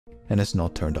and has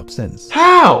not turned up since.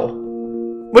 How?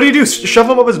 What do you do? Shove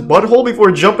him up his butthole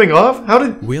before jumping off? How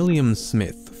did... William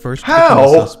Smith first became a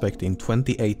suspect in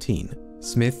 2018.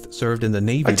 Smith served in the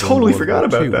Navy. I totally forgot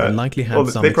about that. And likely had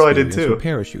some they probably did too. With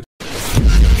parachutes.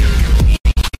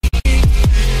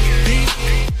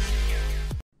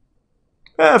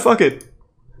 Ah, fuck it.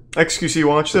 XQC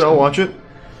watched it, I'll watch it.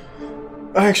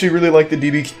 I actually really like the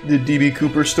DB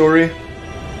Cooper story.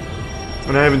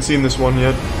 And I haven't seen this one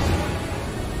yet.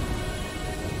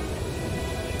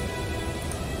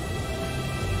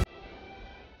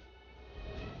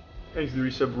 Thanks to the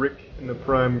resub Rick in the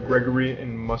Prime, Gregory,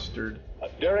 and Mustard. A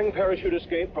daring parachute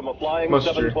escape from a flying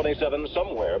 727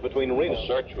 somewhere between Reno. A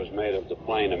search was made of the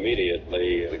plane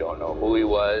immediately. We don't know who he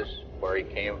was, where he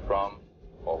came from,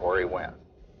 or where he went.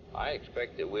 I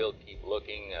expect that we'll keep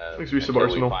looking until we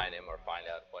find him or find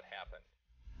out what happened.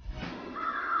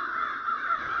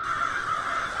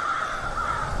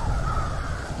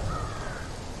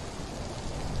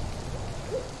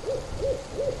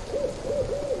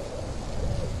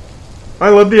 I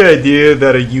love the idea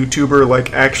that a YouTuber,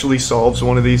 like, actually solves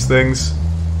one of these things.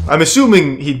 I'm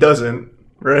assuming he doesn't,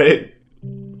 right?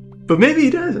 But maybe he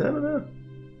does, I don't know.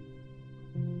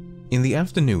 In the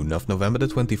afternoon of November the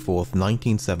 24th,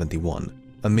 1971,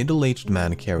 a middle-aged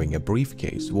man carrying a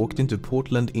briefcase walked into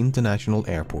Portland International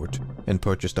Airport and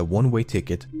purchased a one-way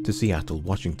ticket to Seattle,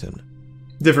 Washington.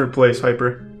 Different place,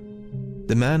 Hyper.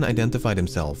 The man identified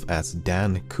himself as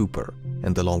Dan Cooper,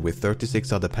 and along with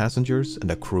 36 other passengers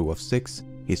and a crew of 6,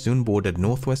 he soon boarded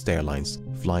Northwest Airlines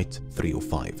Flight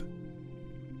 305.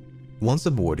 Once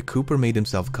aboard, Cooper made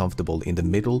himself comfortable in the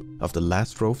middle of the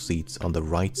last row of seats on the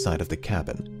right side of the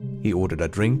cabin. He ordered a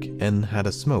drink and had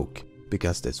a smoke,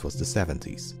 because this was the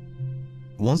 70s.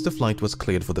 Once the flight was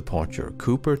cleared for departure,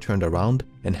 Cooper turned around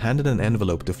and handed an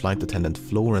envelope to flight attendant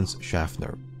Florence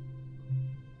Schaffner.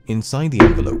 Inside the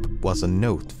envelope was a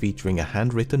note featuring a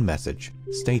handwritten message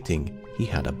stating he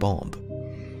had a bomb.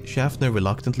 Schaffner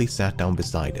reluctantly sat down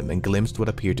beside him and glimpsed what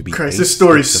appeared to be this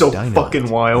story's so fucking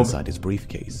wild inside his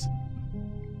briefcase.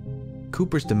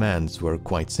 Cooper's demands were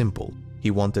quite simple.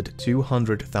 He wanted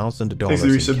 $200,000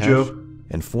 in cash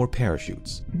and 4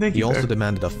 parachutes. He also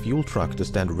demanded a fuel truck to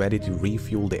stand ready to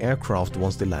refuel the aircraft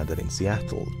once they landed in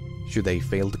Seattle. Should they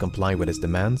fail to comply with his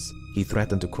demands, he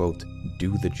threatened to, quote,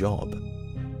 do the job.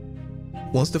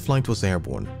 Once the flight was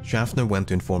airborne, Schaffner went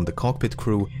to inform the cockpit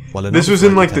crew, while another This was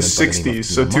in like the flight 60s,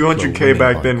 so 200k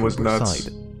back then was nuts.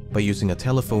 By using a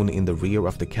telephone in the rear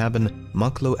of the cabin,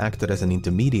 Mucklow acted as an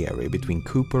intermediary between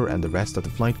Cooper and the rest of the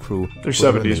flight crew. They're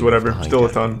 70s, whatever, still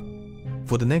a ton.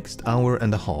 For the next hour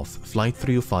and a half, Flight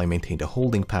 305 maintained a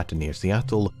holding pattern near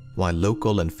Seattle, while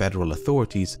local and federal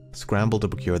authorities scrambled to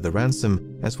procure the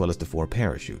ransom as well as the 4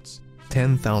 parachutes.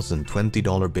 10,000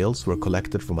 $20 bills were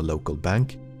collected from a local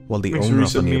bank, while the owner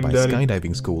of a nearby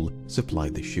skydiving school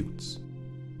supplied the chutes.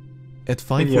 At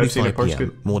 5:45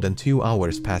 p.m., more than 2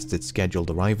 hours past its scheduled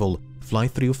arrival,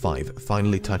 Flight 305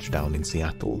 finally touched down in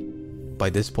Seattle. By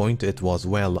this point, it was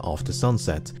well after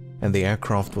sunset, and the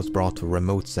aircraft was brought to a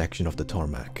remote section of the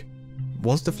tarmac.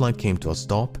 Once the flight came to a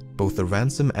stop, both the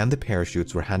ransom and the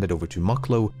parachutes were handed over to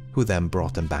Mucklow, who then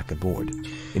brought them back aboard.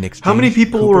 In exchange, how many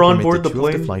people Cooper were on board the permitted 2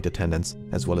 plane? of the flight attendants,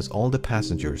 as well as all the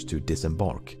passengers, to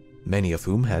disembark, many of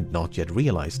whom had not yet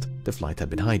realized the flight had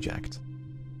been hijacked.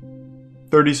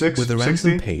 36, With the 60?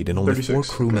 ransom paid and only 4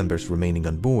 crew members remaining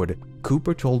on board,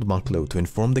 Cooper told Mucklow to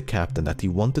inform the captain that he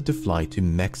wanted to fly to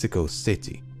Mexico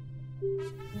City.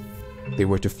 They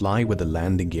were to fly with the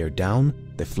landing gear down,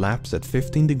 the flaps at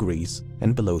 15 degrees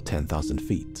and below 10,000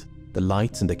 feet. The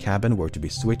lights in the cabin were to be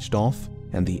switched off,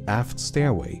 and the aft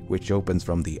stairway, which opens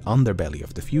from the underbelly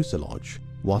of the fuselage,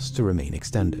 was to remain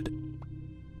extended.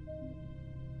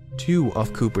 2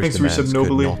 of Cooper's demands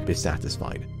could not be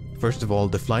satisfied. First of all,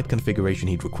 the flight configuration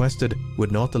he'd requested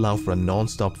would not allow for a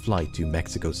non-stop flight to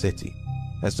Mexico City.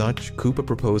 As such, Cooper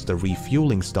proposed a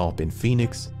refueling stop in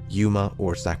Phoenix, Yuma,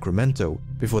 or Sacramento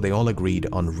before they all agreed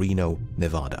on Reno,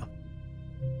 Nevada.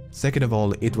 Second of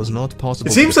all, it was not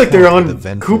possible. It seems like they're on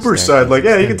Cooper's side, like,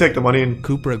 yeah, you can take the money and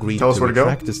Cooper agreed tell us to where to go.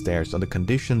 retract the stairs on the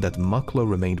condition that Mucklow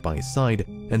remained by his side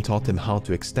and taught him how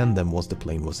to extend them once the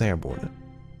plane was airborne.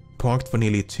 Parked for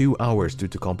nearly 2 hours due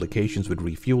to complications with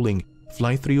refueling,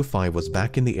 Flight 305 was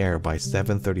back in the air by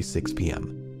 7:36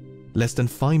 p.m. Less than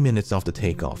 5 minutes after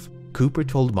takeoff, Cooper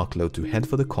told Mucklow to head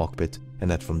for the cockpit and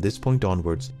that from this point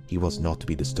onwards, he was not to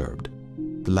be disturbed.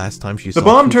 The last time she saw the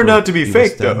bomb Cooper, turned out to be he fake,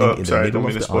 was standing though. in the Sorry, I middle don't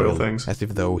mean of to the spoil aisle, things. as if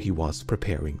though he was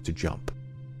preparing to jump.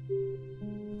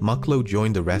 Mucklow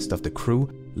joined the rest of the crew,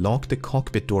 locked the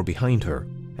cockpit door behind her,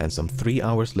 and some 3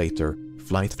 hours later,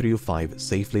 Flight 305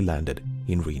 safely landed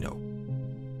in Reno.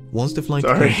 Once the flight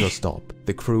came to a stop,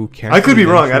 the crew carefully I could be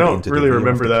wrong, I ventured don't into really the rear of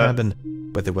remember the that. cabin,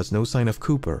 but there was no sign of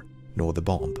Cooper nor the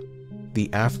bomb.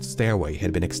 The aft stairway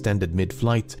had been extended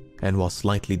mid-flight and was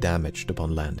slightly damaged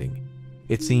upon landing.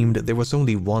 It seemed there was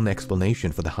only one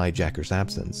explanation for the hijacker's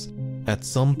absence. At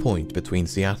some point between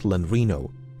Seattle and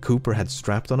Reno, Cooper had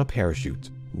strapped on a parachute,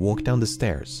 walked down the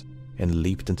stairs, and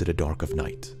leaped into the dark of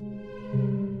night.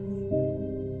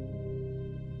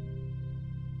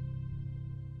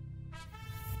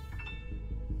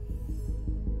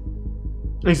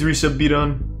 Thanks, Resub beat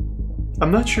on.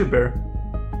 I'm not sure, Bear.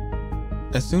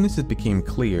 As soon as it became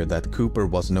clear that Cooper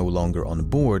was no longer on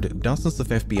board, dozens of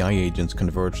FBI agents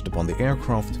converged upon the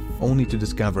aircraft, only to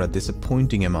discover a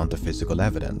disappointing amount of physical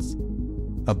evidence.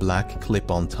 A black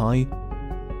clip-on tie,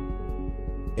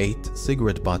 8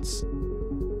 cigarette butts,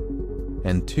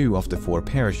 and 2 of the 4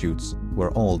 parachutes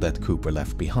were all that Cooper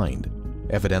left behind.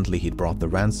 Evidently, he'd brought the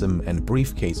ransom and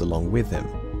briefcase along with him.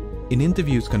 In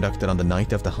interviews conducted on the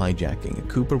night of the hijacking,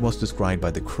 Cooper was described by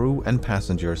the crew and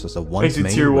passengers as a white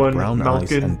male with brown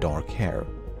eyes and dark hair.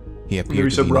 He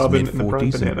appeared to be in his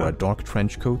mid-40s and wore a dark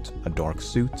trench coat, a dark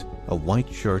suit, a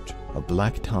white shirt, a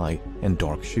black tie, and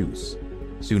dark shoes.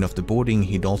 Soon after boarding,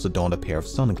 he'd also donned a pair of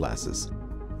sunglasses.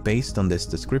 Based on this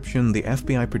description, the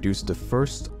FBI produced the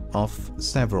first of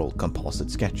several composite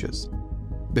sketches.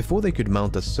 Before they could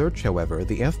mount a search, however,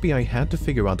 the FBI had to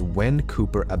figure out when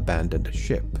Cooper abandoned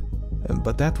ship.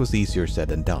 But that was easier said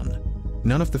than done.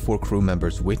 None of the 4 crew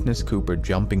members witnessed Cooper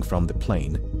jumping from the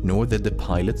plane, nor did the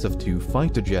pilots of 2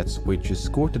 fighter jets which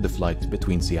escorted the flight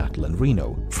between Seattle and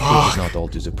Reno, which is not all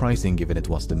too surprising given it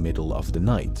was the middle of the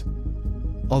night.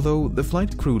 Although the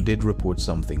flight crew did report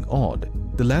something odd,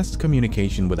 the last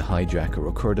communication with the hijacker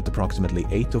occurred at approximately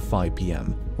 8:05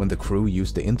 p.m. when the crew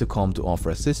used the intercom to offer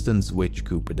assistance, which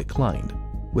Cooper declined.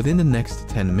 Within the next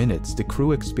 10 minutes, the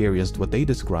crew experienced what they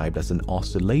described as an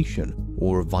oscillation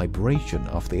or vibration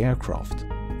of the aircraft.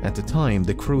 At the time,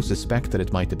 the crew suspected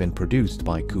it might have been produced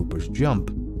by Cooper's jump,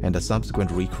 and a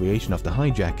subsequent recreation of the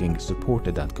hijacking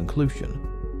supported that conclusion.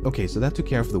 Okay, so that took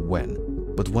care of the when,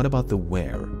 but what about the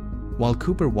where? While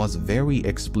Cooper was very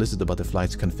explicit about the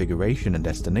flight's configuration and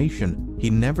destination,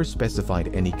 he never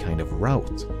specified any kind of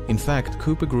route. In fact,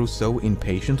 Cooper grew so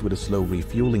impatient with the slow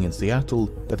refueling in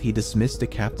Seattle that he dismissed the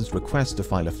captain's request to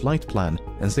file a flight plan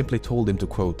and simply told him to,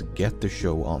 quote, get the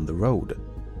show on the road.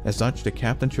 As such, the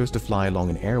captain chose to fly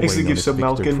along an airway known as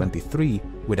Victor 23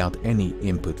 without any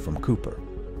input from Cooper.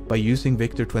 By using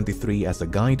Victor 23 as a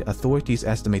guide, authorities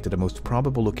estimated the most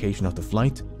probable location of the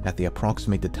flight at the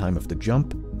approximated time of the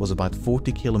jump was about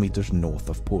 40 kilometers north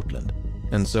of Portland.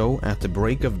 And so, at the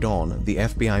break of dawn, the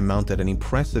FBI mounted an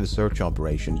impressive search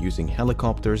operation using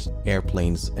helicopters,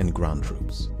 airplanes, and ground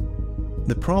troops.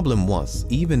 The problem was,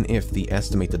 even if the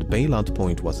estimated bailout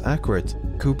point was accurate,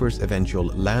 Cooper's eventual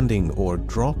landing or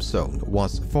drop zone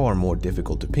was far more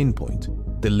difficult to pinpoint.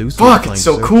 The Fuck, it's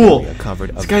so cool!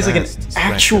 This guy's like an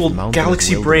actual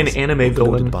Galaxy Brain anime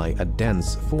villain. By a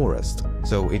dense forest,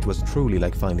 so it was truly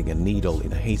like finding a needle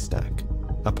in a haystack.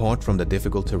 Apart from the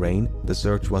difficult terrain, the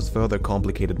search was further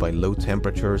complicated by low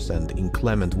temperatures and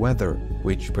inclement weather,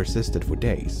 which persisted for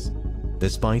days.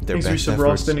 Despite their best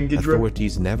efforts,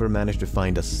 authorities never managed to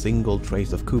find a single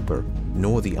trace of Cooper,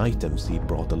 nor the items he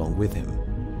brought along with him.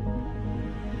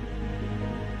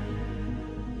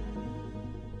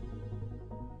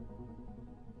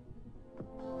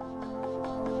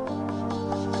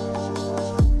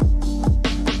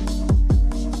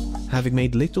 Having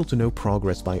made little to no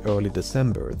progress by early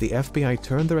December, the FBI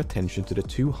turned their attention to the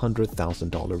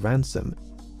 $200,000 ransom.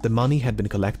 The money had been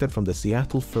collected from the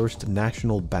Seattle First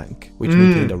National Bank, which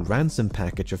maintained a ransom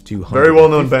package of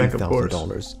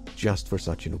 $250,000 just for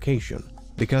such an occasion.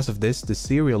 Because of this, the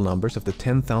serial numbers of the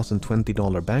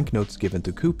 $10,020 banknotes given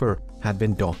to Cooper had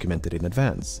been documented in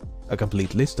advance, a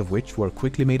complete list of which were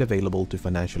quickly made available to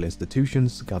financial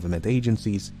institutions, government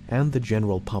agencies, and the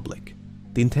general public.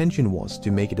 The intention was to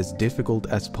make it as difficult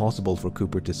as possible for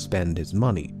Cooper to spend his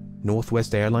money.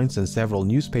 Northwest Airlines and several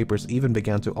newspapers even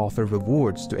began to offer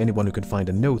rewards to anyone who could find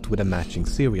a note with a matching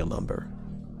serial number.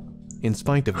 In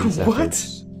spite of these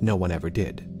efforts, no one ever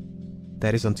did.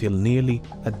 That is until nearly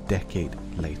a decade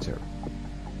later.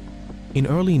 In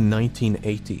early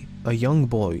 1980, a young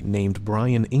boy named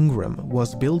Brian Ingram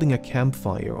was building a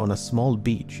campfire on a small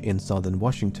beach in southern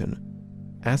Washington.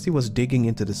 As he was digging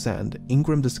into the sand,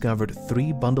 Ingram discovered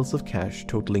 3 bundles of cash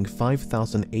totaling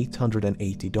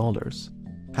 $5,880.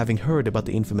 Having heard about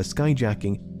the infamous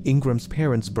skyjacking, Ingram's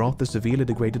parents brought the severely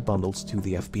degraded bundles to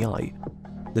the FBI.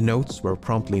 The notes were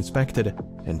promptly inspected,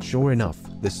 and sure enough,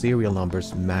 the serial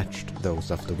numbers matched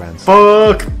those of the ransom.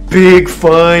 Fuck! Big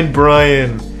fine,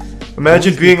 Brian!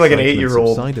 Imagine being like an Excitement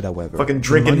 8-year-old, subsided, however, fucking the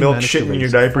drinking money milk, managed to shitting in your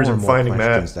raise diapers, far and more finding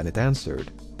questions that. than it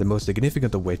answered. The most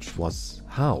significant of which was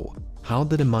how? How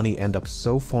did the money end up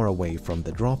so far away from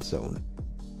the drop zone?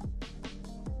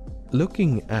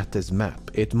 Looking at this map,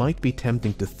 it might be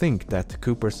tempting to think that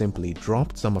Cooper simply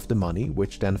dropped some of the money,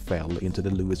 which then fell into the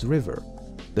Lewis River.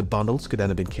 The bundles could then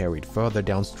have been carried further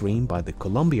downstream by the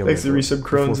Columbia Thanks River to Resub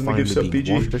Crones before and the finally Gift Sub being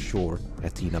PG. washed ashore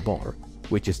at Tina Bar,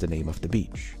 which is the name of the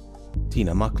beach.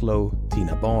 Tina Mucklow,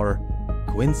 Tina Bar.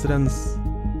 Coincidence?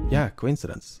 Yeah,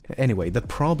 coincidence. Anyway, the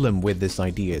problem with this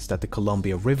idea is that the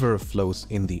Columbia River flows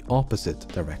in the opposite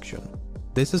direction.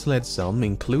 This has led some,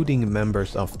 including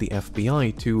members of the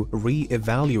FBI, to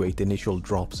re-evaluate the initial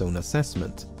drop zone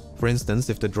assessment. For instance,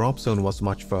 if the drop zone was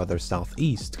much further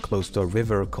southeast, close to a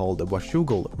river called the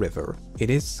Washougal River, it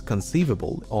is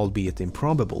conceivable, albeit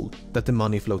improbable, that the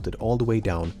money floated all the way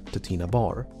down to Tina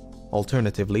Bar.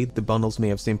 Alternatively, the bundles may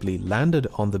have simply landed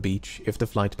on the beach if the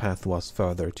flight path was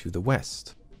further to the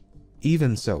west.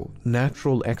 Even so,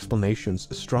 natural explanations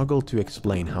struggle to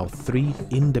explain how 3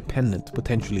 independent,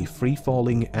 potentially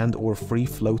free-falling and/or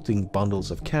free-floating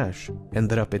bundles of cash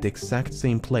ended up at the exact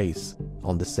same place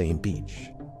on the same beach.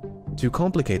 To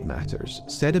complicate matters,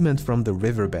 sediment from the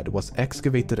riverbed was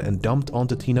excavated and dumped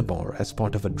onto Tina Bar as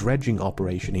part of a dredging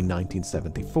operation in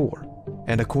 1974.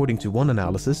 And according to one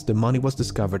analysis, the money was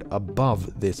discovered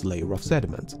above this layer of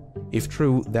sediment. If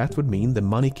true, that would mean the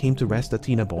money came to rest at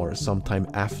Tina Bar sometime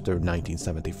after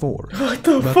 1974. What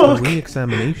the But fuck? a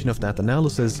re-examination of that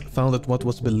analysis found that what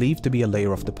was believed to be a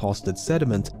layer of deposited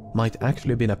sediment might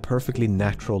actually have been a perfectly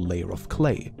natural layer of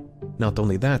clay. Not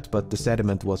only that, but the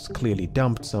sediment was clearly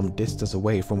dumped some distance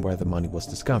away from where the money was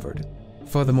discovered.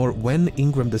 Furthermore, when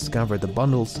Ingram discovered the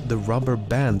bundles, the rubber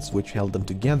bands which held them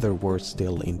together were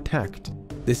still intact.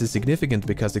 This is significant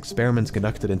because experiments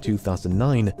conducted in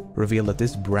 2009 revealed that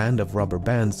this brand of rubber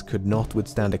bands could not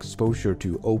withstand exposure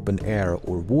to open air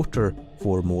or water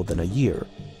for more than a year.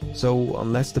 So,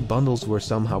 unless the bundles were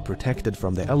somehow protected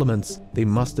from the elements, they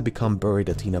must have become buried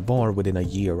at Tina Bar within a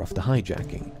year of the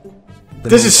hijacking.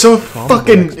 This is so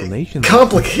fucking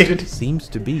complicated. Seems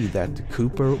to be that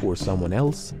Cooper or someone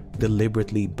else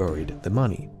deliberately buried the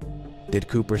money. Did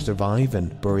Cooper survive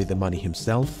and bury the money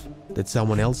himself? Did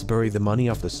someone else bury the money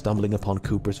after stumbling upon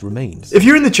Cooper's remains? If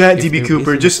you're in the chat, If DB there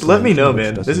Cooper, is an just let me know,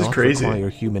 explanation man. which This does is not crazy. require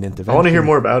human I intervention, want to hear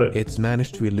more about it. It's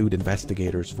managed to elude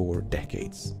investigators for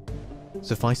decades.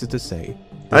 Suffice it to say,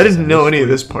 I this is didn't a know any of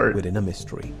mystery this part. within a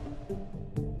mystery.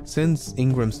 Since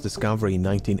Ingram's discovery in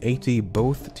 1980,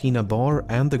 both Tina Bar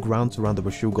and the grounds around the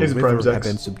Washougal Here's the River Prime's have X.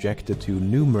 been subjected to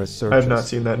numerous searches. I have not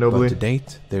seen that, nobly. But to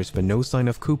date, there's been no sign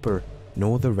of Cooper,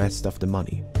 nor the rest of the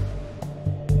money.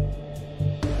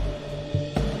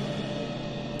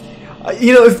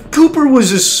 You know, if Cooper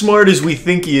was as smart as we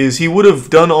think he is, he would have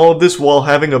done all of this while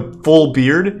having a full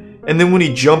beard, and then when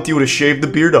he jumped, he would have shaved the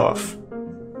beard off.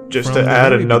 Just From to the add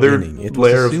very another beginning, it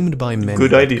was layer assumed by of many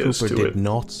good that ideas Cooper to did it.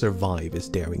 not survive his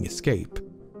daring escape.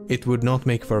 It would not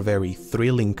make for a very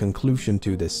thrilling conclusion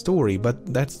to this story,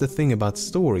 but that's the thing about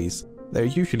stories. They're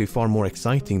usually far more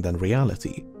exciting than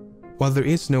reality. While there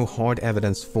is no hard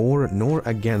evidence for nor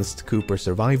against Cooper's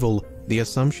survival, the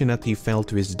assumption that he fell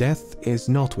to his death is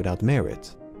not without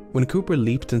merit. When Cooper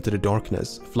leaped into the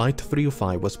darkness, Flight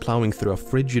 305 was plowing through a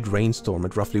frigid rainstorm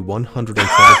at roughly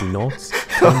 170 knots,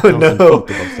 10,000 no.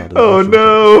 feet above Southern Oh Washington.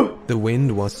 no! The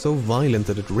wind was so violent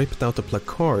that it ripped out a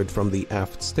placard from the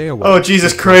aft stairway. Oh,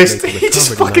 Jesus which was Christ. later He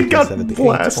just recovered in fucking got 1978,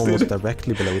 blasted. almost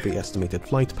directly below the estimated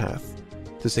flight path.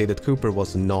 To say that Cooper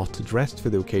was not dressed for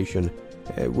the occasion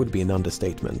would be an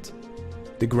understatement.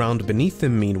 The ground beneath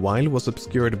him, meanwhile, was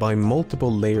obscured by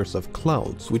multiple layers of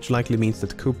clouds, which likely means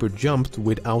that Cooper jumped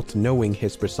without knowing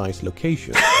his precise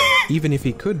location. Even if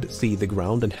he could see the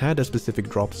ground and had a specific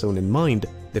drop zone in mind,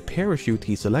 the parachute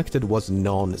he selected was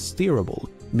non-steerable,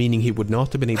 meaning he would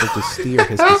not have been able to steer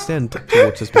his descent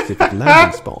towards a specific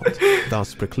landing spot,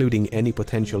 thus precluding any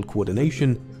potential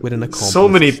coordination with an accomplice So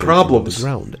many stationed problems. on the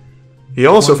ground. He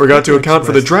also While forgot to Cooper account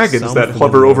for the expressed dragons some that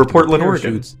hover familiarity over with Portland, Oregon.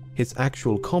 parachutes, his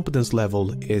actual competence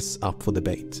level is up for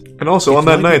debate. And also, on It's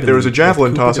that widely night, there was a believed that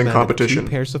javelin Cooper tossing demanded competition.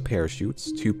 2 pairs of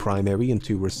parachutes, 2 primary and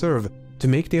 2 reserve, to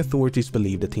make the authorities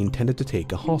believe that he intended to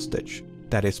take a hostage.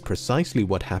 That is precisely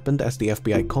what happened, as the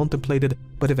FBI contemplated,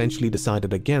 but eventually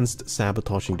decided against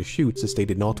sabotaging the chutes as they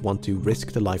did not want to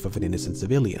risk the life of an innocent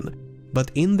civilian. But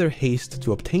in their haste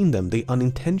to obtain them, they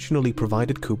unintentionally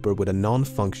provided Cooper with a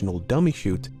non-functional dummy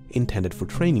chute intended for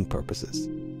training purposes.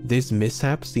 This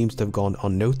mishap seems to have gone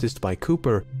unnoticed by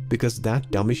Cooper because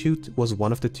that dummy chute was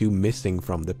one of the 2 missing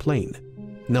from the plane.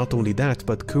 Not only that,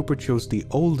 but Cooper chose the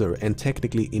older and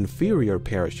technically inferior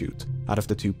parachute out of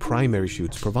the two primary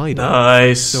chutes provided.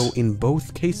 Nice. So in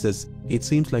both cases, it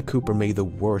seems like Cooper made the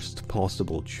worst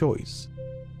possible choice.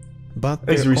 But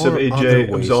there are other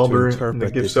ways to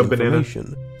interpret this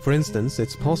information. For instance,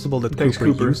 it's possible that Cooper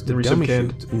used the dummy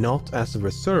chute not as a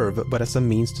reserve, but as a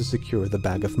means to secure the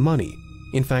bag of money.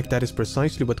 In fact, that is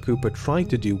precisely what Cooper tried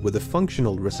to do with the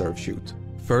functional reserve chute.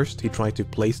 First, he tried to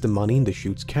place the money in the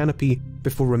chute's canopy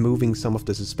before removing some of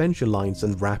the suspension lines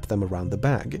and wrap them around the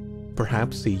bag.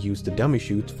 Perhaps he used the dummy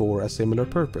chute for a similar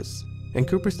purpose. And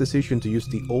Cooper's decision to use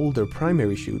the older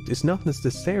primary chute is not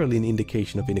necessarily an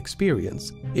indication of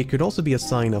inexperience. It could also be a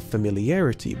sign of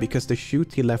familiarity, because the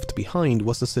chute he left behind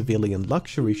was a civilian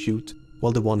luxury chute,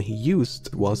 while the one he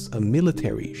used was a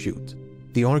military chute.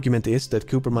 The argument is that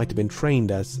Cooper might have been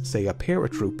trained as, say, a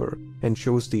paratrooper, and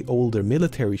chose the older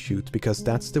military chute because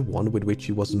that's the one with which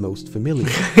he was most familiar.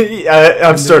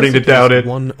 I'm starting to doubt it.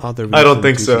 I don't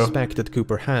think so. Suspect that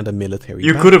Cooper had a military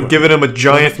You could have given him a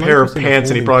giant pair of pants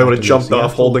and he probably would have jumped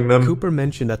off holding them. Cooper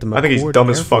mentioned that the I think he's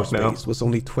dumb as fuck now. was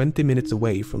only 20 minutes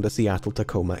away from the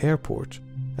Seattle-Tacoma airport.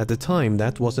 At the time,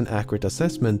 that was an accurate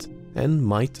assessment and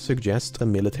might suggest a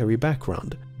military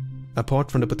background.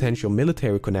 Apart from the potential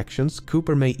military connections,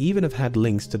 Cooper may even have had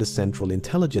links to the Central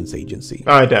Intelligence Agency.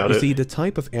 I doubt it. You see, the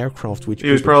type of aircraft which he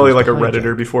was probably like a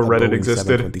Redditor before Reddit existed.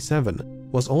 727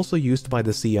 was also used by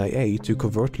the CIA to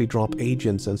covertly drop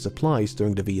agents and supplies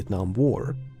during the Vietnam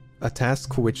War. A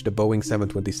task for which the Boeing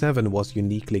 727 was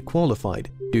uniquely qualified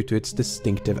due to its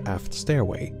distinctive aft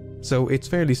stairway. So it's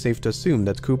fairly safe to assume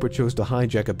that Cooper chose to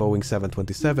hijack a Boeing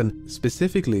 727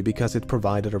 specifically because it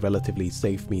provided a relatively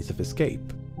safe means of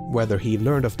escape. Whether he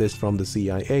learned of this from the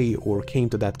CIA or came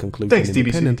to that conclusion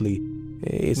independently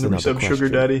is another question. Sugar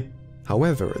Daddy.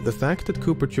 However, the fact that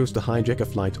Cooper chose to hijack a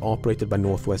flight operated by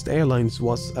Northwest Airlines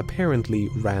was apparently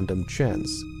random chance.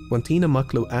 When Tina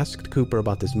Mucklow asked Cooper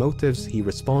about his motives, he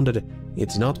responded,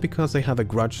 "It's not because I have a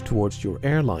grudge towards your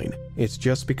airline, it's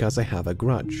just because I have a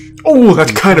grudge." Oh,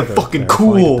 that's kind of fucking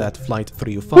cool! That Flight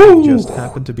 305 just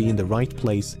happened to be in the right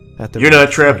place at the You're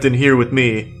not trapped in here with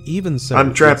me. Even so,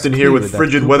 I'm trapped in here with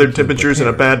frigid weather temperatures and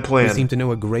a bad plan. He seemed to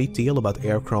know a great deal about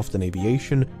aircraft and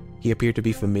aviation. He appeared to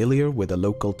be familiar with the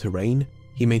local terrain.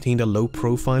 He maintained a low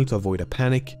profile to avoid a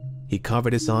panic. He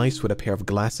covered his eyes with a pair of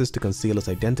glasses to conceal his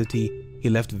identity. He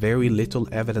left very little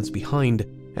evidence behind,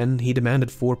 and he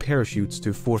demanded 4 parachutes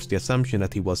to force the assumption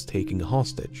that he was taking a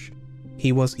hostage.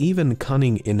 He was even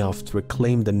cunning enough to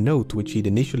reclaim the note which he'd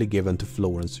initially given to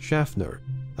Florence Schaffner.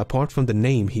 Apart from the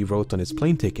name he wrote on his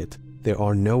plane ticket, there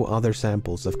are no other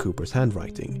samples of Cooper's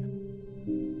handwriting.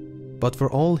 But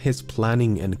for all his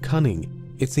planning and cunning,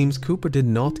 it seems Cooper did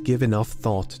not give enough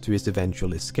thought to his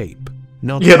eventual escape.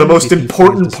 Not the most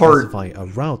important part. A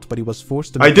route, but he was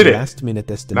forced to make a last-minute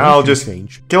destination I'll just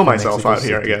change kill myself out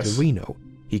here, I guess. To Reno.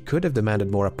 He could have demanded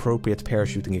more appropriate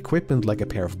parachuting equipment like a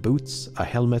pair of boots, a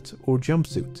helmet, or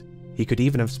jumpsuit. He could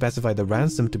even have specified the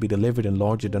ransom to be delivered in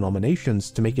larger denominations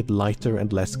to make it lighter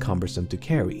and less cumbersome to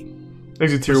carry.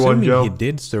 Assuming he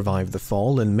did survive the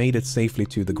fall and made it safely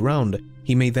to the ground,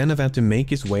 he may then have had to make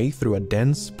his way through a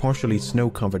dense, partially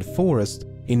snow-covered forest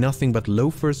in nothing but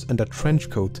loafers and a trench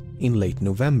coat in late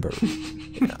November.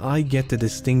 I get the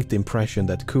distinct impression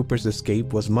that Cooper's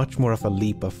escape was much more of a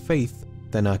leap of faith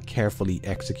than a carefully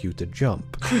executed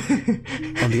jump.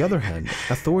 On the other hand,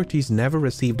 authorities never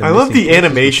received a I love the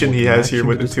animation he has here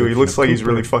with it too. He looks like he's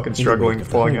really fucking struggling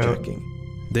falling out.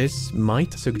 This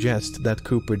might suggest that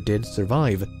Cooper did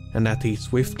survive and that he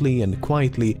swiftly and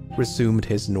quietly resumed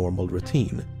his normal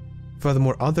routine.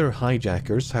 Furthermore, other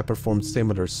hijackers have performed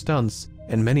similar stunts,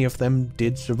 and many of them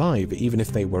did survive even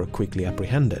if they were quickly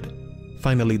apprehended.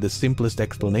 Finally, the simplest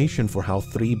explanation for how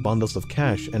 3 bundles of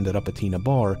cash ended up at Tina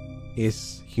Bar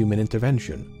is human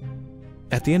intervention.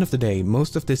 At the end of the day,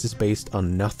 most of this is based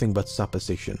on nothing but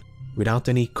supposition. Without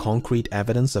any concrete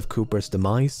evidence of Cooper's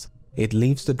demise, it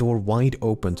leaves the door wide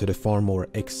open to the far more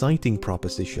exciting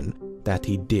proposition that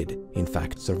he did, in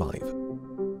fact, survive.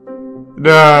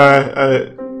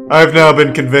 I've now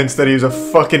been convinced that he's a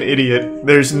fucking idiot.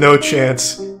 There's no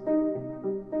chance.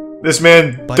 This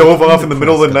man dove off in the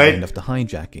middle of the night in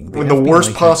the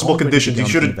worst possible conditions. He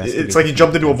should have. It's like he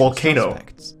jumped into a volcano.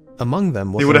 Among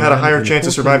them was he would have had a higher chance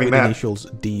of surviving that. Initials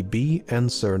DB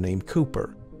and surname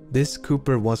Cooper. This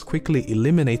Cooper was quickly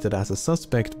eliminated as a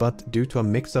suspect, but due to a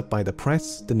mix-up by the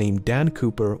press, the name Dan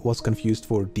Cooper was confused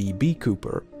for DB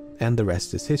Cooper, and the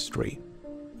rest is history.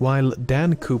 While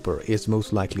Dan Cooper is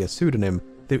most likely a pseudonym,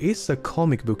 there is a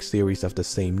comic book series of the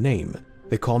same name.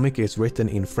 The comic is written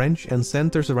in French and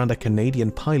centers around a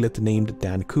Canadian pilot named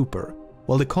Dan Cooper.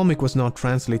 While the comic was not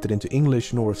translated into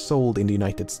English nor sold in the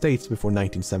United States before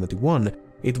 1971,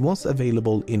 it was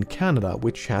available in Canada,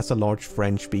 which has a large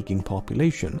French-speaking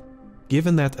population.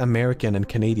 Given that American and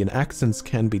Canadian accents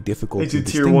can be difficult to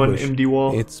distinguish,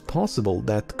 it's possible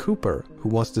that Cooper, who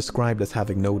was described as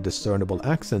having no discernible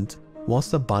accent,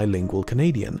 was a bilingual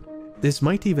Canadian. This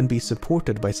might even be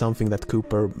supported by something that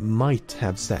Cooper might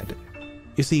have said.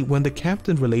 You see, when the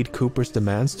captain relayed Cooper's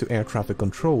demands to air traffic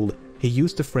control, he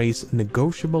used the phrase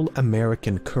negotiable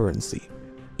American currency.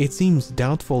 It seems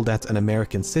doubtful that an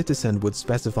American citizen would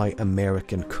specify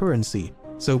American currency,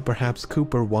 so perhaps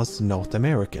Cooper was not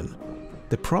American.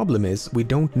 The problem is, we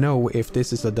don't know if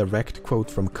this is a direct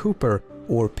quote from Cooper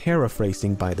or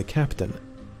paraphrasing by the captain.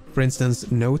 For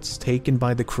instance, notes taken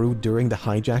by the crew during the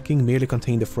hijacking merely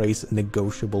contain the phrase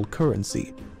negotiable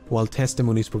currency, while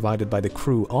testimonies provided by the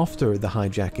crew after the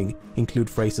hijacking include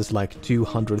phrases like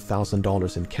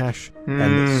 $200,000 in cash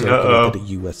and circulated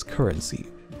US currency.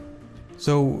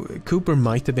 So Cooper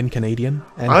might have been Canadian.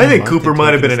 And I think Cooper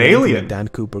might have been an alien. Dan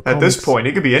Cooper at this point,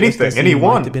 it could be anything,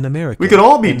 anyone. We could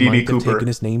all be DB Cooper. Might have taken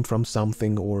his name from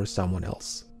something or someone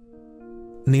else.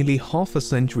 Nearly half a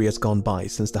century has gone by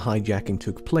since the hijacking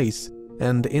took place,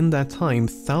 and in that time,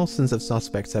 thousands of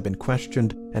suspects have been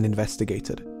questioned and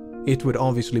investigated. It would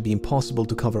obviously be impossible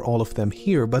to cover all of them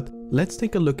here, but let's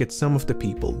take a look at some of the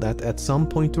people that at some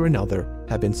point or another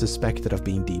have been suspected of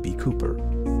being DB Cooper.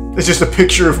 It's just a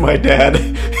picture of my dad.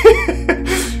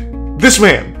 This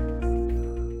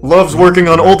man loves working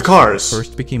on old cars.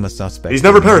 First became a suspect. He's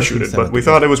never parachuted, but we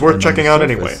thought it was worth checking out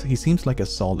anyway. He seems like a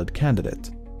solid candidate.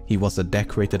 He was a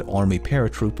decorated Army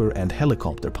paratrooper and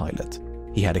helicopter pilot.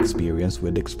 He had experience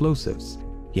with explosives.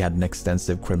 He had an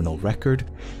extensive criminal record.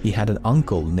 He had an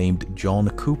uncle named John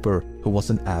Cooper who was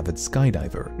an avid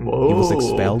skydiver. Whoa. He was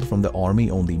expelled from the army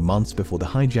only months before the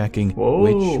hijacking,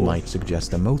 which might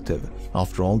suggest a motive.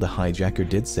 After all, the hijacker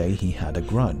did say he had a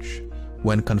grudge.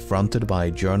 When confronted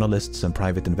by journalists and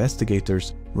private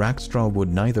investigators, Rackstraw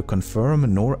would neither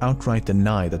confirm nor outright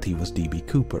deny that he was DB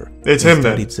Cooper. It's him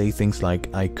then. Instead, he'd say things like,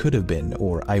 "I could have been,"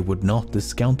 or "I would not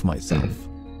discount myself."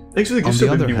 On the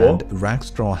other hand,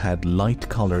 Rackstraw had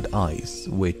light-colored eyes,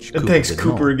 which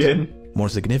Cooper did not. Again. More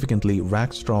significantly,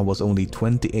 Rackstraw was only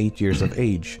 28 years of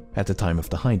age at the time of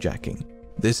the hijacking.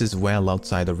 This is well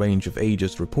outside the range of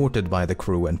ages reported by the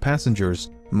crew and passengers,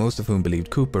 most of whom believed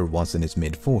Cooper was in his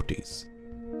mid-40s.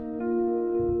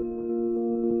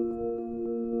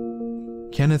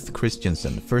 Kenneth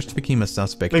Christensen first became a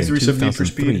suspect in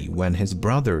 2003 when his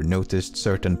brother noticed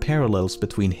certain parallels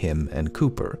between him and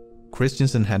Cooper.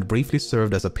 Christensen had briefly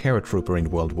served as a paratrooper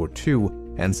in World War II,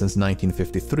 and since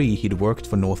 1953 he'd worked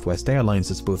for Northwest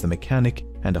Airlines as both a mechanic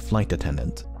and a flight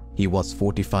attendant. He was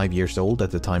 45 years old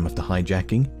at the time of the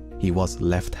hijacking. He was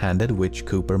left-handed, which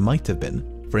Cooper might have been.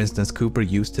 For instance, Cooper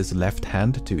used his left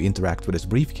hand to interact with his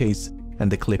briefcase,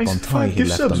 and the clip-on tie he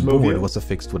left on board was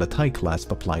affixed with a tie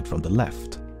clasp applied from the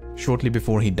left. Shortly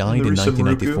before he died in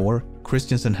 1994,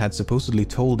 Christensen had supposedly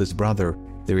told his brother,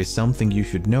 "There is something you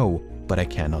should know, but I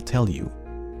cannot tell you."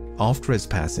 After his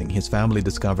passing, his family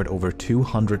discovered over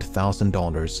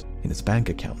 $200,000 in his bank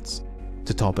accounts.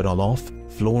 To top it all off,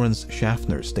 Florence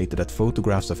Schaffner stated that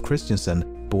photographs of Christensen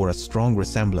bore a strong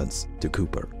resemblance to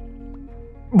Cooper.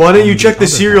 Why don't you check the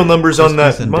serial numbers on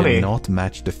that money? Did not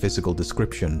match the physical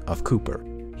description of Cooper.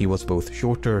 He was both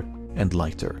shorter and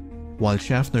lighter. While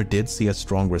Schaffner did see a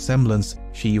strong resemblance,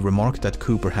 she remarked that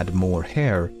Cooper had more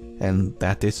hair, and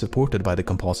that is supported by the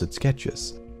composite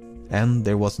sketches. And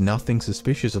there was nothing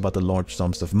suspicious about the large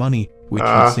sums of money which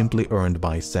he simply earned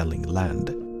by selling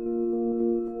land.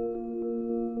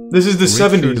 This is the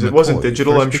 70s, it wasn't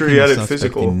digital, I'm sure he had it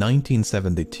physical. In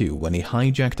 1972 when he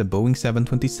hijacked a Boeing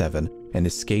 727 and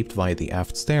escaped via the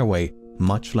aft stairway,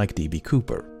 much like DB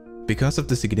Cooper. Because of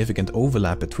the significant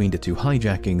overlap between the two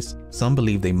hijackings, some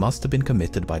believe they must have been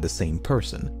committed by the same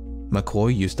person.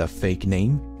 McCoy used a fake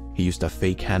name, he used a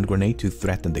fake hand grenade to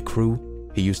threaten the crew,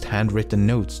 he used handwritten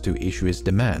notes to issue his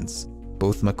demands.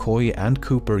 Both McCoy and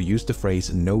Cooper used the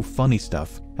phrase "no funny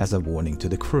stuff" as a warning to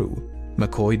the crew.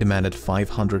 McCoy demanded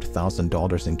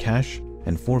 $500,000 in cash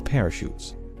and 4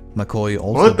 parachutes. McCoy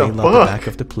also bailed out the back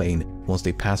of the plane once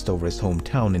they passed over his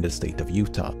hometown in the state of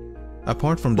Utah.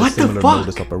 Apart from the similar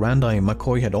modus operandi,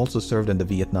 McCoy had also served in the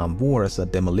Vietnam War as a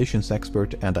demolitions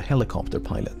expert and a helicopter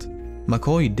pilot.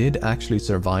 McCoy did actually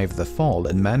survive the fall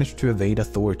and managed to evade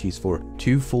authorities for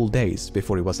 2 full days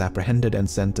before he was apprehended and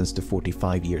sentenced to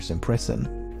 45 years in prison.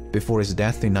 Before his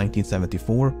death in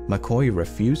 1974, McCoy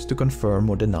refused to confirm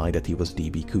or deny that he was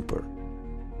DB Cooper.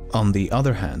 On the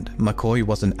other hand, McCoy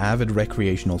was an avid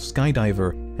recreational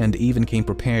skydiver and even came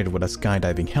prepared with a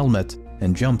skydiving helmet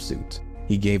and jumpsuit.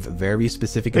 He gave very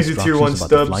specific instructions about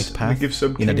the flight path, in addition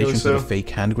to the fake instructions about the flight path. In addition to the fake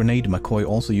hand grenade, McCoy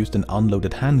also used an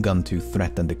unloaded handgun to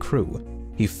threaten the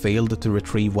crew. He failed to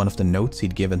retrieve one of the notes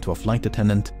he'd given to a flight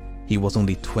attendant. He was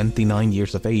only 29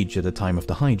 years of age at the time of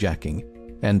the hijacking,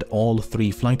 and all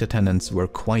 3 flight attendants were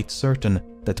quite certain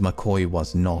that McCoy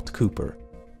was not Cooper.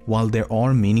 While there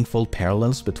are meaningful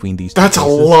parallels between these two cases, a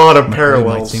lot of McCoy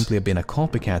parallels. might simply have been a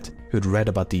copycat who'd read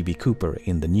about D.B. Cooper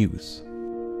in the news.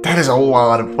 That is a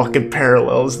lot of fucking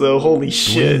parallels, though. Holy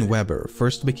shit. Dwayne Webber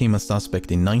first became a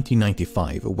suspect in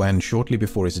 1995 when, shortly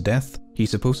before his death, he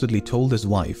supposedly told his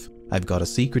wife, "I've got a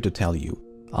secret to tell you.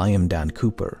 I am Dan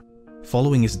Cooper."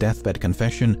 Following his deathbed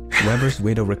confession, Webber's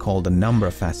widow recalled a number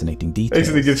of fascinating details.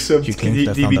 She claims to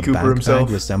have found a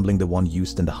backpack resembling the one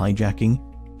used in the hijacking.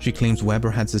 She claims Webber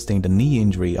had sustained a knee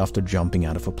injury after jumping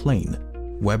out of a plane.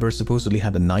 Webber supposedly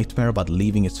had a nightmare about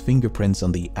leaving his fingerprints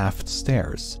on the aft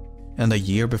stairs. And a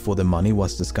year before the money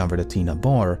was discovered at Tina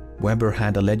Bar, Webber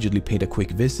had allegedly paid a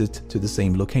quick visit to the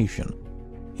same location.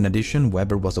 In addition,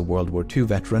 Webber was a World War II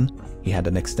veteran, he had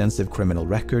an extensive criminal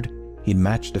record, he'd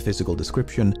matched the physical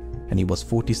description, and he was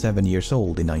 47 years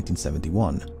old in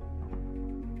 1971.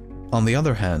 On the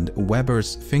other hand,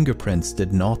 Webber's fingerprints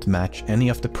did not match any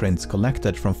of the prints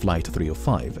collected from Flight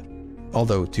 305.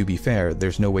 Although, to be fair,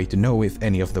 there's no way to know if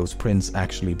any of those prints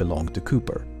actually belonged to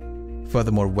Cooper.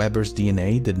 Furthermore, Webber's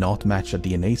DNA did not match a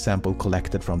DNA sample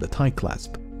collected from the tie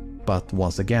clasp. But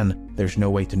once again, there's no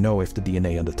way to know if the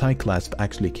DNA on the tie clasp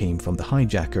actually came from the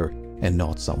hijacker and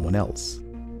not someone else.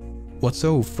 What's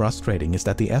so frustrating is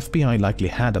that the FBI likely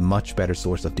had a much better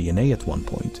source of DNA at one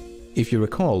point. If you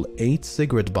recall, 8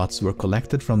 cigarette butts were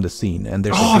collected from the scene, and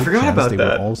there's a good chance they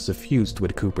were all suffused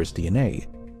with Cooper's DNA.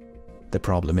 The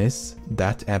problem is,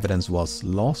 that evidence was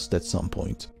lost at some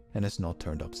point, and has not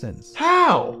turned up since.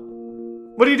 How?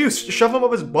 What do you do? Shove him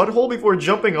up his butthole before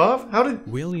jumping off? How did...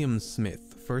 William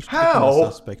Smith first became a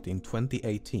suspect in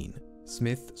 2018.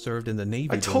 Smith served in the Navy.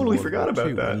 I totally forgot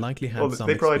about that. And likely had some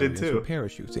experience with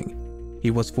parachuting.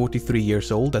 He was 43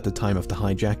 years old at the time of the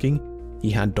hijacking.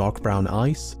 He had dark brown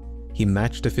eyes. He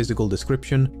matched the physical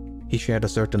description. He shared a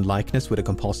certain likeness with the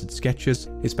composite sketches,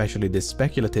 especially this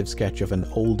speculative sketch of an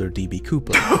older D.B.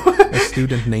 Cooper. A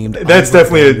student named That's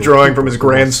definitely a drawing from his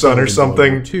grandson or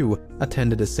something.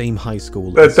 Attended the same high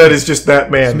school. That is just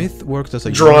that man. Smith worked as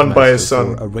a drawn by his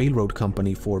son for a railroad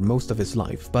company for most of his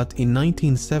life, but in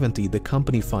 1970 the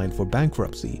company filed for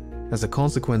bankruptcy. As a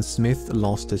consequence, Smith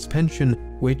lost his pension,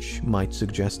 which might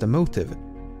suggest a motive.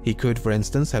 He could, for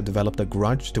instance, have developed a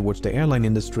grudge towards the airline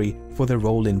industry for their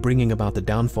role in bringing about the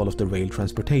downfall of the rail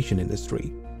transportation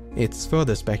industry. It's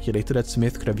further speculated that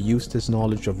Smith could have used his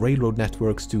knowledge of railroad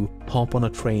networks to hop on a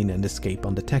train and escape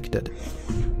undetected.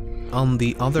 On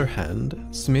the other hand,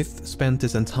 Smith spent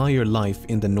his entire life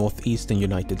in the northeastern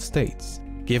United States.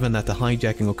 Given that the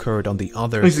hijacking occurred on the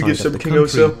other side of the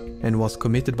country and was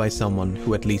committed by someone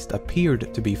who at least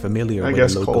appeared to be familiar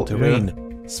with the local terrain,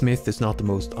 Smith is not the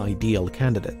most ideal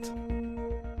candidate.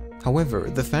 However,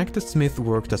 the fact that Smith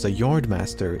worked as a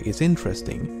yardmaster is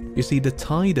interesting. You see, the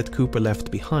tie that Cooper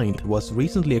left behind was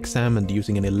recently examined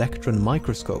using an electron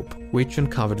microscope, which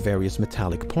uncovered various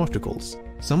metallic particles.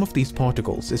 Some of these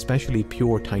particles, especially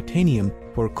pure titanium,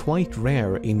 were quite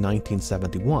rare in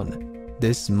 1971.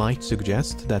 This might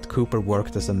suggest that Cooper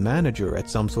worked as a manager at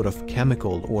some sort of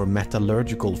chemical or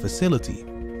metallurgical facility,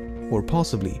 or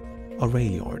possibly a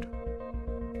rail yard.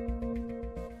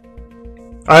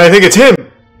 I think it's him!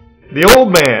 The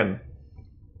old man!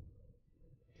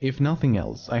 If nothing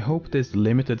else, I hope this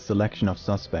limited selection of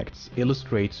suspects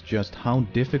illustrates just how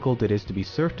difficult it is to be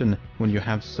certain when you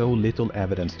have so little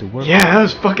evidence to work with. Yeah, that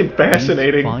was fucking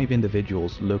fascinating. These 5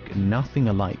 individuals look nothing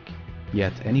alike,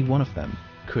 yet any one of them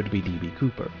could be D.B.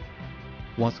 Cooper.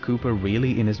 Was Cooper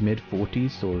really in his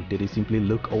mid-40s, or did he simply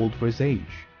look old for his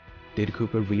age? Did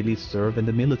Cooper really serve in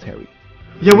the military?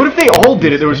 Yeah, what if they all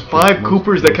did it? There was 5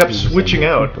 Coopers that kept switching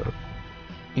out.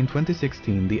 In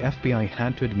 2016, the FBI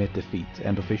had to admit defeat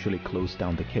and officially close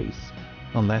down the case.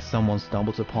 Unless someone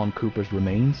stumbles upon Cooper's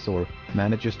remains or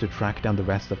manages to track down the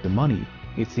rest of the money,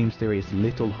 it seems there is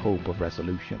little hope of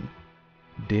resolution.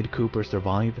 Did Cooper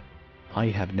survive? I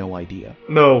have no idea.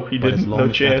 No, he didn't. But as long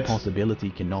as chance. That possibility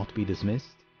cannot be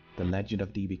dismissed, the legend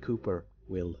of D.B. Cooper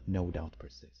will no doubt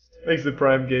persist. Thanks to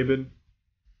Prime Gaben.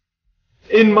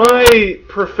 In my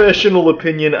professional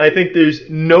opinion, I think there's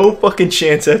no fucking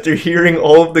chance after hearing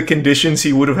all of the conditions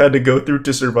he would have had to go through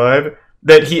to survive,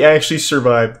 that he actually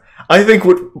survived. I think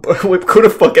what could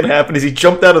have fucking happened is he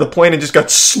jumped out of the plane and just got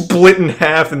split in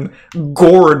half and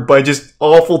gored by just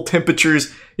awful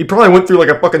temperatures. He probably went through like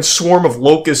a fucking swarm of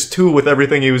locusts too with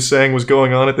everything he was saying was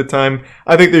going on at the time.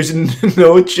 I think there's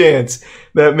no chance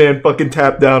that man fucking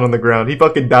tapped down on the ground. He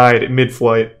fucking died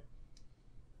mid-flight.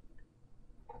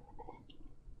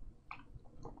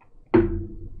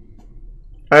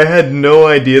 I had no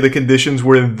idea the conditions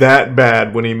were that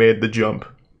bad when he made the jump.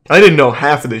 I didn't know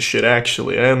half of this shit,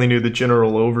 actually. I only knew the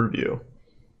general overview.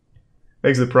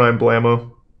 Exit Prime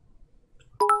Blammo.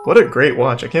 What a great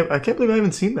watch. I can't believe I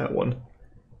haven't seen that one.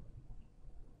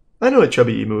 I know what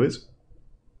Chubby Emu is.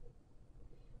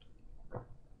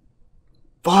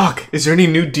 Fuck! Is there any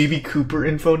new DB Cooper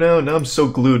info now? Now I'm so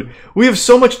glued. We have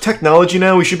so much technology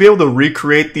now, we should be able to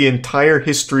recreate the entire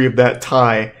history of that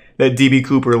tie that DB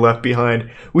Cooper left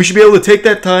behind. We should be able to take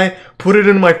that tie, put it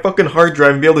in my fucking hard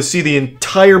drive, and be able to see the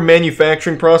entire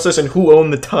manufacturing process and who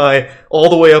owned the tie all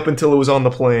the way up until it was on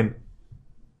the plane.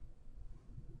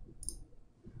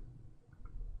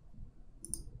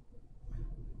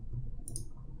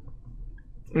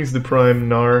 Here's the Prime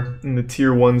Nar and the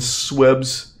Tier 1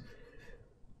 Swebs.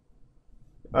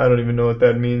 I don't even know what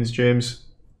that means, James.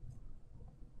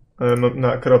 I'm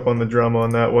not caught up on the drama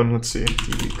on that one. Let's see.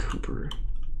 DB Cooper.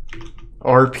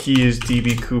 RP is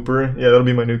DB Cooper. Yeah, that'll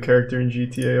be my new character in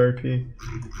GTA RP.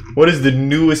 What is the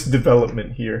newest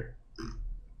development here?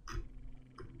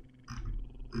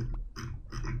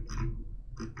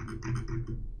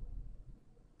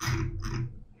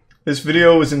 This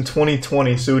video was in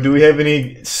 2020, so do we have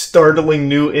any startling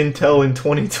new intel in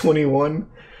 2021?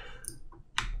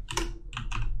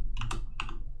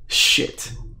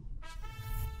 Shit.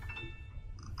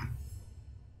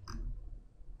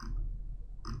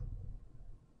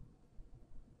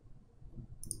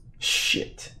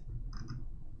 Shit.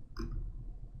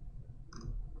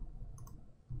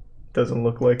 Doesn't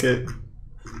look like it.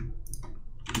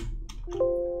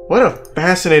 What a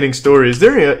fascinating story. Is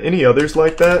there any others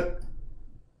like that?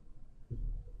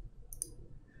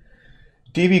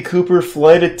 DB Cooper,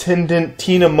 flight attendant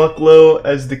Tina Mucklow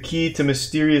as the key to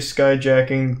mysterious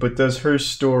skyjacking, but does her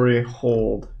story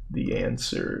hold the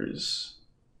answers?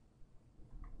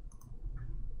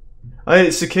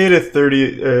 Cicada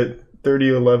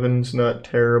 3011's not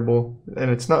terrible.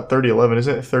 And it's not 3011, is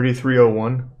it?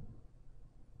 3301?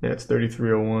 Yeah, it's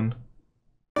 3301.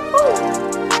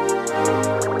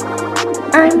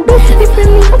 I'm beautifully,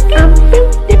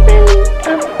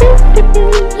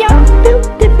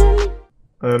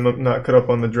 I'm not caught up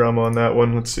on the drama on that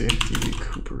one. Let's see. DB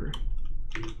Cooper.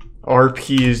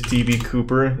 RP is DB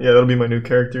Cooper. Yeah, that'll be my new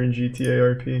character in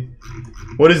GTA RP.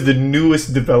 What is the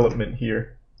newest development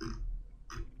here?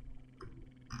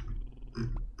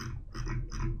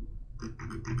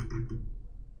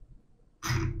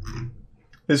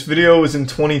 This video was in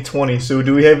 2020, so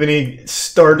do we have any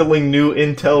startling new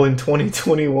intel in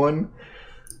 2021?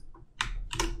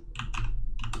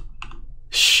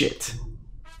 Shit.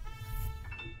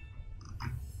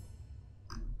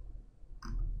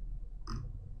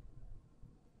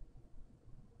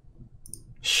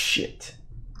 Shit.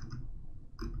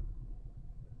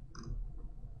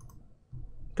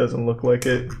 Doesn't look like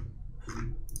it.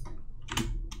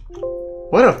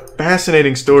 What a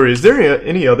fascinating story. Is there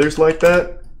any others like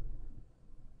that?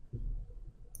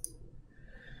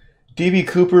 DB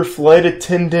Cooper, flight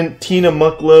attendant Tina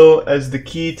Mucklow as the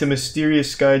key to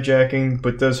mysterious skyjacking,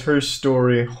 but does her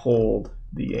story hold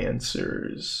the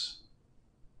answers?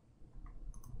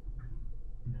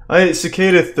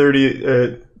 Cicada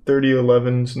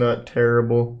 3011's not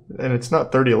terrible. And it's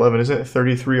not 3011, is it?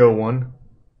 3301?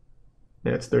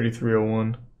 Yeah, it's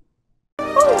 3301.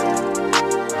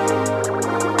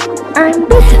 I'm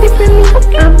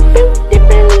beautifully,